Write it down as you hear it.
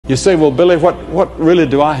You say, well, Billy, what really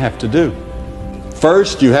do I have to do?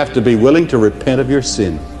 First, you have to be willing to repent of your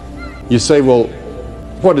sin. You say, well,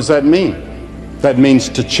 what does that mean? That means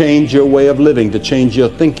to change your way of living, to change your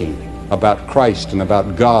thinking about Christ and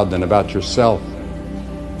about God and about yourself.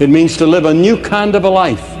 It means to live a new kind of a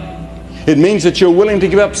life. It means that you're willing to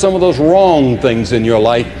give up some of those wrong things in your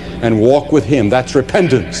life and walk with Him. That's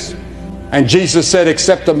repentance. And Jesus said,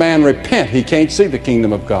 except a man repent, he can't see the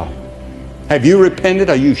kingdom of God. Have you repented?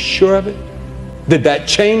 Are you sure of it? Did that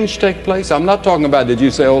change take place? I'm not talking about, did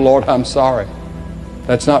you say, oh Lord, I'm sorry.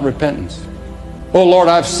 That's not repentance. Oh Lord,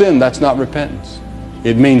 I've sinned. That's not repentance.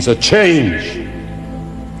 It means a change.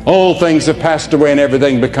 Old things have passed away and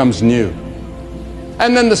everything becomes new.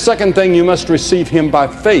 And then the second thing, you must receive Him by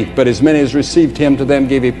faith. But as many as received Him, to them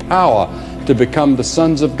gave He power to become the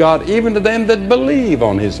sons of God, even to them that believe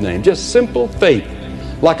on His name. Just simple faith.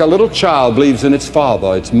 Like a little child believes in its father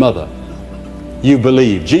or its mother. You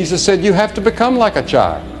believe. Jesus said you have to become like a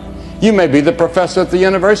child. You may be the professor at the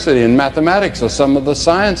university in mathematics or some of the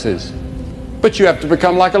sciences, but you have to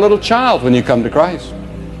become like a little child when you come to Christ.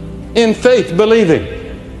 In faith, believing.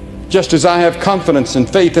 Just as I have confidence and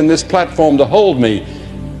faith in this platform to hold me,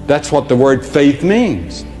 that's what the word faith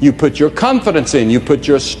means. You put your confidence in, you put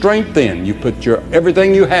your strength in, you put your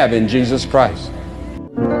everything you have in Jesus Christ.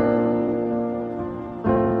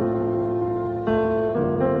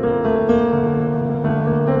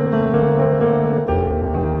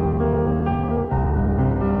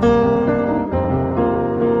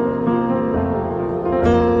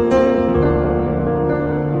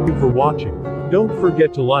 Thank you for watching. Don't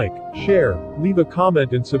forget to like, share, leave a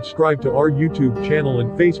comment and subscribe to our YouTube channel and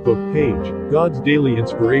Facebook page, God's Daily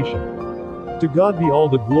Inspiration. To God be all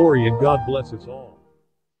the glory and God bless us all.